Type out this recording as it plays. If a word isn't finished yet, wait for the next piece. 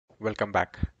welcome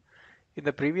back. In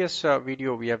the previous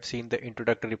video, we have seen the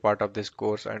introductory part of this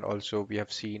course, and also we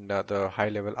have seen the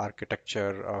high-level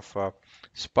architecture of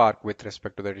Spark with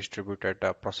respect to the distributed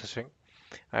processing.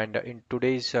 And in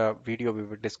today's video, we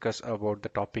will discuss about the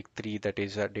topic 3, that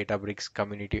is Databricks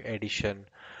Community Edition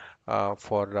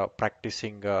for the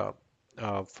practicing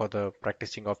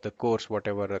of the course.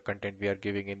 Whatever content we are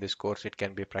giving in this course, it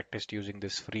can be practiced using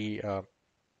this free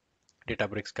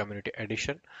Databricks Community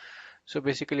Edition. So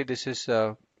basically, this is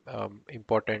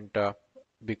important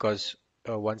because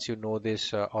once you know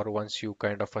this, or once you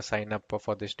kind of sign up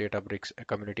for this Databricks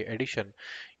Community Edition,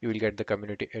 you will get the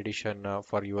Community Edition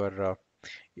for your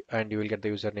and you will get the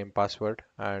username password.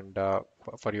 And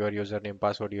for your username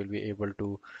password, you will be able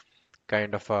to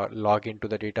kind of log into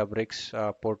the Databricks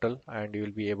portal, and you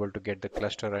will be able to get the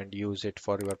cluster and use it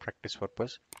for your practice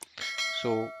purpose.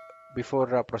 So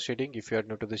before proceeding, if you are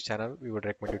new to this channel, we would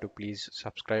recommend you to please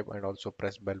subscribe and also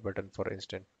press bell button for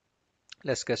instant.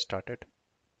 Let's get started.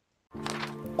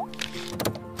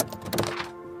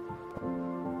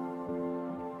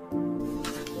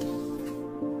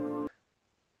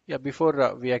 Yeah,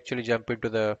 before we actually jump into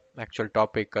the actual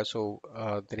topic, there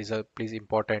is a please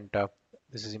important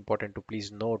this is important to please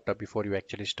note before you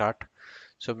actually start.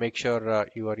 So make sure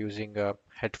you are using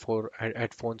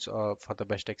headphones for the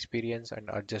best experience, and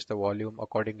adjust the volume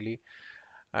accordingly,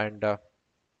 and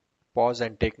pause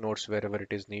and take notes wherever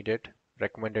it is needed.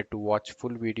 Recommended to watch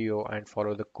full video and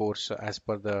follow the course as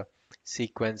per the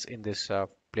sequence in this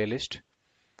playlist,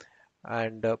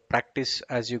 and practice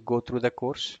as you go through the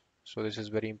course. So this is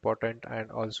very important.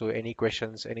 And also, any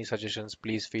questions, any suggestions,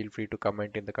 please feel free to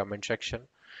comment in the comment section.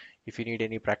 If you need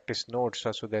any practice notes,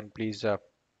 so then please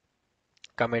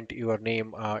comment your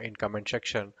name in comment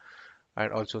section,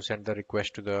 and also send the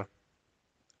request to the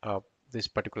uh, this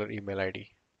particular email ID.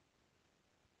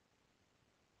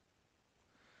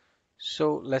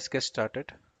 So let's get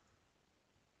started.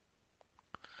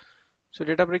 So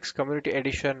Databricks Community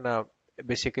Edition,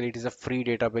 basically it is a free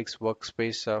Databricks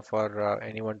workspace for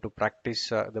anyone to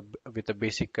practice with the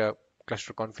basic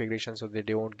cluster configuration. So they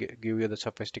don't give you the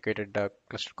sophisticated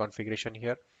cluster configuration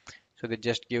here. So they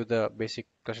just give the basic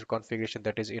cluster configuration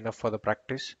that is enough for the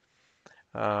practice.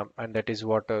 And that is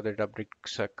what the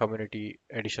Databricks Community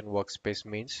Edition workspace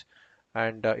means.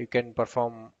 And you can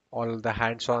perform all the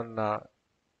hands-on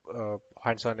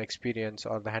experience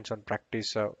or the hands-on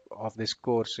practice of this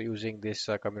course using this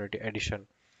community edition.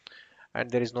 And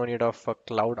there is no need of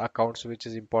cloud accounts, which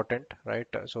is important, right?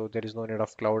 So there is no need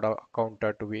of cloud account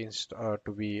there is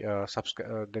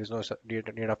no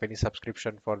need of any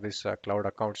subscription for this cloud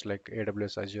accounts like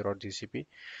AWS, Azure, or GCP.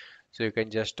 So you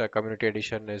can just community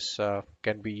edition is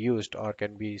can be used or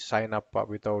can be sign up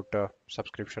without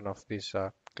subscription of these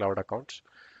cloud accounts,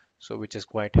 so which is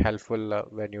quite helpful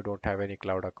when you don't have any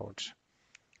cloud accounts.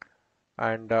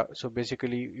 And so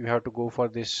basically you have to go for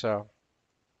this uh,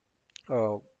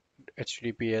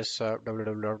 https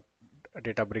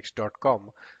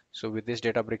www.databricks.com. So with this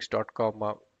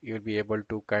databricks.com, you'll be able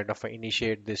to kind of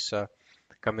initiate this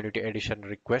community edition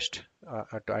request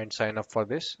and sign up for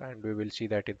this, and we will see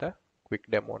that in the quick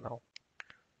demo now.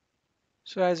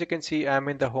 So as you can see, I'm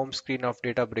in the home screen of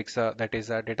Databricks, that is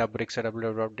Databricks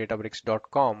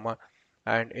www.databricks.com.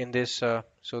 And in this, so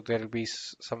there will be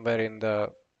somewhere in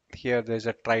the here there's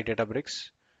a try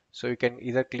Databricks. So you can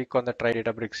either click on the try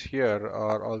Databricks here,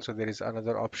 or also there is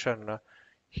another option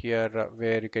here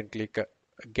where you can click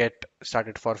get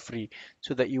started for free.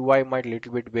 So the UI might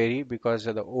little bit vary because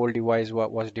the old UI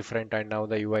was different and now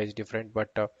the UI is different, but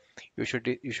you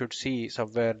should see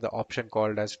somewhere the option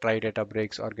called as try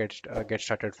Databricks or get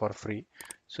started for free.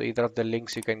 So either of the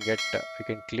links you can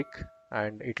click,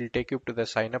 and it will take you to the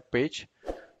sign up page.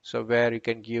 So where you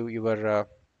can give your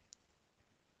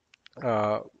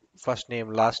uh, first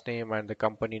name, last name, and the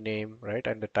company name, right,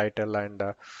 and the title, and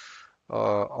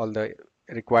all the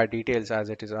required details as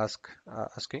it is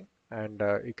asking. And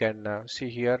you can see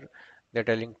here they're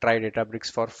telling try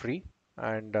Databricks for free.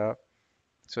 And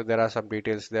so there are some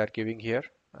details they are giving here.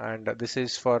 And this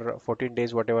is for 14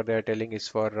 days. Whatever they are telling is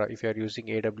for if you are using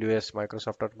AWS,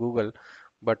 Microsoft, or Google,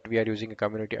 but we are using a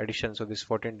community edition, so this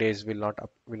 14 days will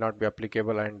not be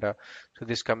applicable. And so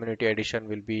this community edition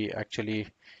will be actually,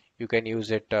 you can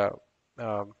use it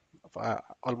um,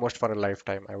 almost for a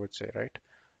lifetime, I would say, right,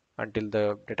 until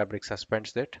the Databricks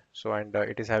suspends it. So, and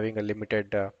it is having a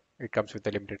limited it comes with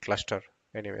a limited cluster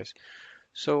anyways.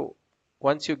 So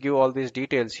once you give all these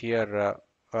details here,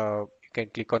 you can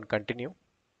click on continue,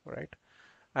 right?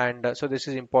 And so this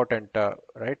is important,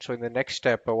 right? So in the next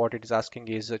step, what it is asking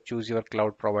is choose your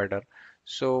cloud provider.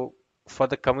 So for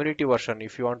the community version,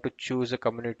 if you want to choose a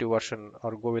community version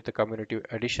or go with the community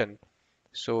edition,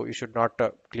 so you should not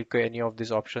click any of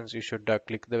these options. You should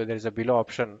click there is a below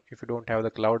option. If you don't have the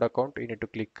cloud account, you need to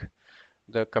click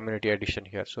the community edition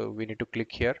here. So we need to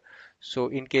click here. So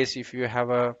in case if you have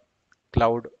a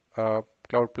cloud uh,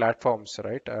 cloud platforms,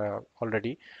 right,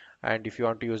 already, and if you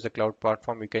want to use the cloud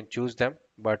platform, you can choose them.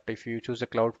 But if you choose a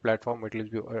cloud platform, it will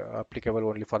be applicable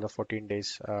only for the 14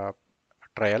 days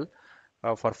trial,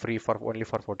 for free for only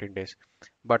for 14 days.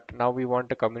 But now we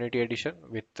want a community edition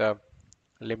with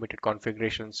limited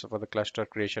configurations for the cluster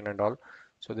creation and all.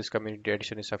 So this community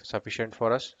edition is sufficient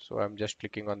for us. So I'm just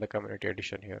clicking on the community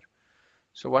edition here.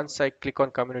 So once I click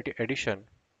on community edition,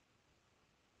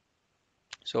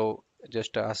 so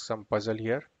just ask some puzzle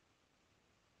here.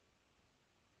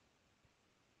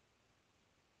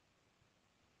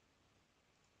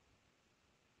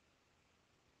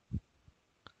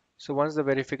 So once the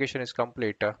verification is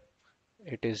complete,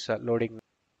 it is loading.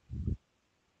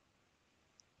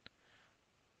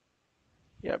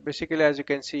 Yeah, basically, as you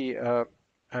can see,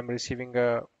 I'm receiving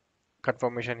a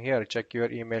confirmation here. Check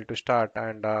your email to start,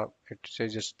 and it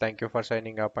says just thank you for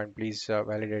signing up, and please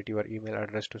validate your email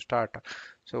address to start.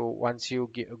 So once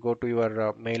you go to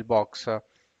your mailbox,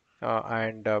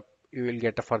 and you will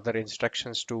get further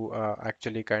instructions to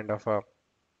actually kind of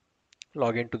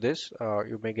log into this.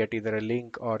 You may get either a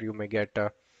link or you may get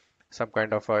some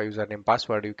kind of username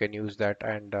password. You can use that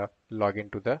and log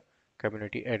into the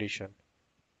community edition.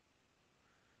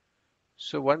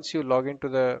 So once you log into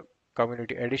the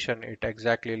community edition, it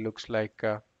exactly looks like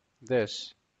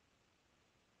this.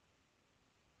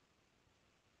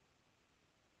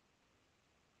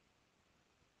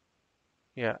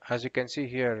 Yeah, as you can see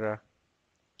here,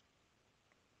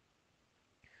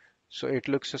 so it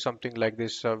looks something like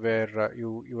this, where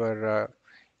your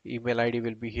email ID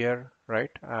will be here,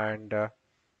 right? And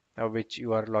which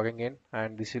you are logging in,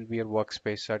 and this will be your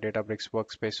workspace, Databricks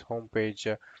workspace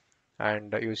homepage,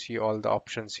 and you see all the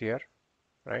options here,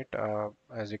 right?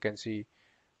 As you can see,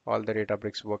 all the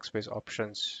Databricks workspace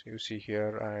options you see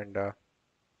here,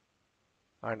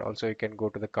 and also you can go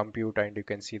to the compute and you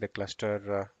can see the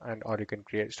cluster, and or you can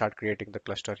start creating the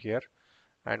cluster here.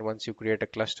 And once you create a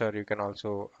cluster, you can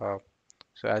also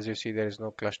so as you see, there is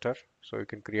no cluster, so you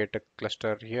can create a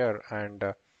cluster here. And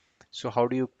so how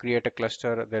do you create a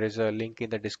cluster? There is a link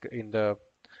in the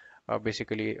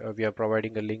basically we are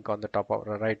providing a link on the top of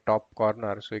right top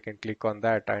corner, so you can click on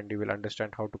that and you will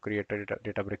understand how to create a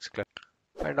Databricks cluster.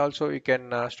 And also you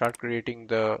can start creating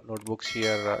the notebooks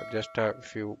here. Just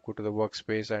if you go to the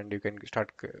workspace, and you can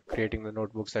start creating the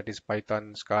notebooks, that is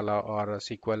Python, Scala, or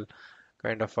SQL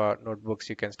kind of notebooks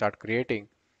you can start creating,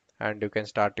 and you can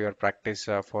start your practice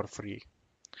for free.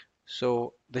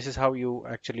 So this is how you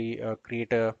actually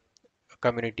create a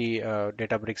community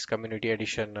Databricks community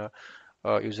edition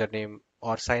username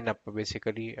or sign up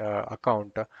basically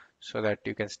account, so that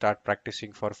you can start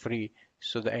practicing for free.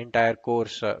 So the entire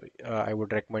course, I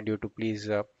would recommend you to please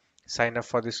sign up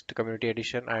for this community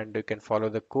edition, and you can follow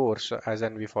the course. As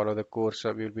and we follow the course,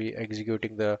 we will be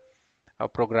executing the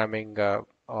programming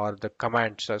or the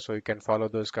commands, so you can follow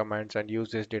those commands and use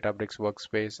this Databricks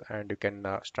workspace, and you can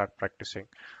start practicing.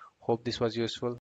 Hope this was useful.